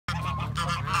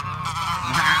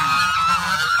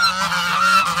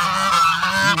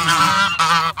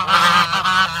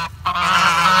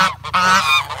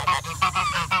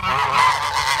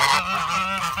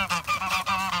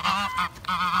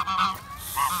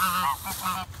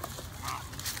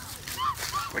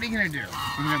What are you gonna do?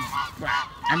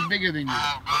 I'm bigger than you.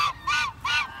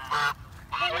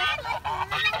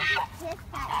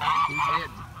 He did.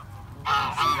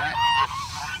 See that?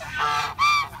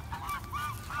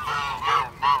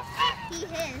 He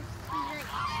hissed.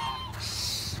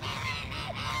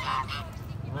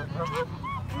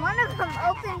 One of them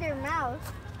opened her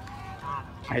mouth.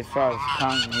 I saw his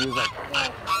tongue and he was like...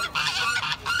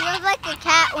 He was like a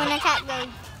cat when a cat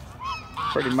goes.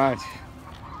 Pretty much.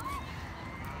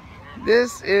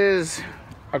 This is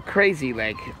a crazy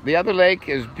lake. The other lake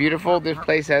is beautiful. This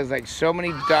place has like so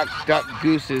many duck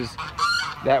gooses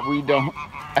that we don't...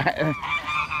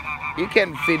 You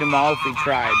can't feed them all if we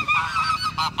tried.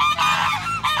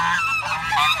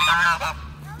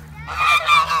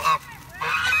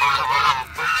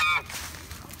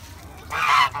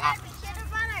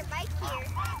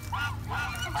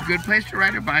 It's a good place to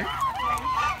ride a bike.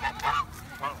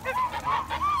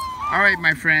 All right,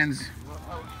 my friends.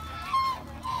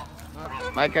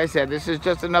 Like I said, this is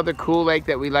just another cool lake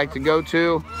that we like to go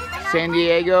to. San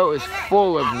Diego is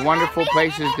full of wonderful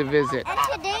places to visit. And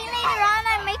today, later on,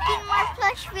 I'm making more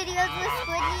plush videos with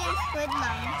Squidly and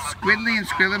Squidlum. Squidly and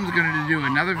Squidlum's going to do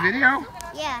another video?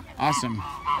 Yeah. Awesome.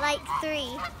 Like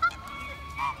 3.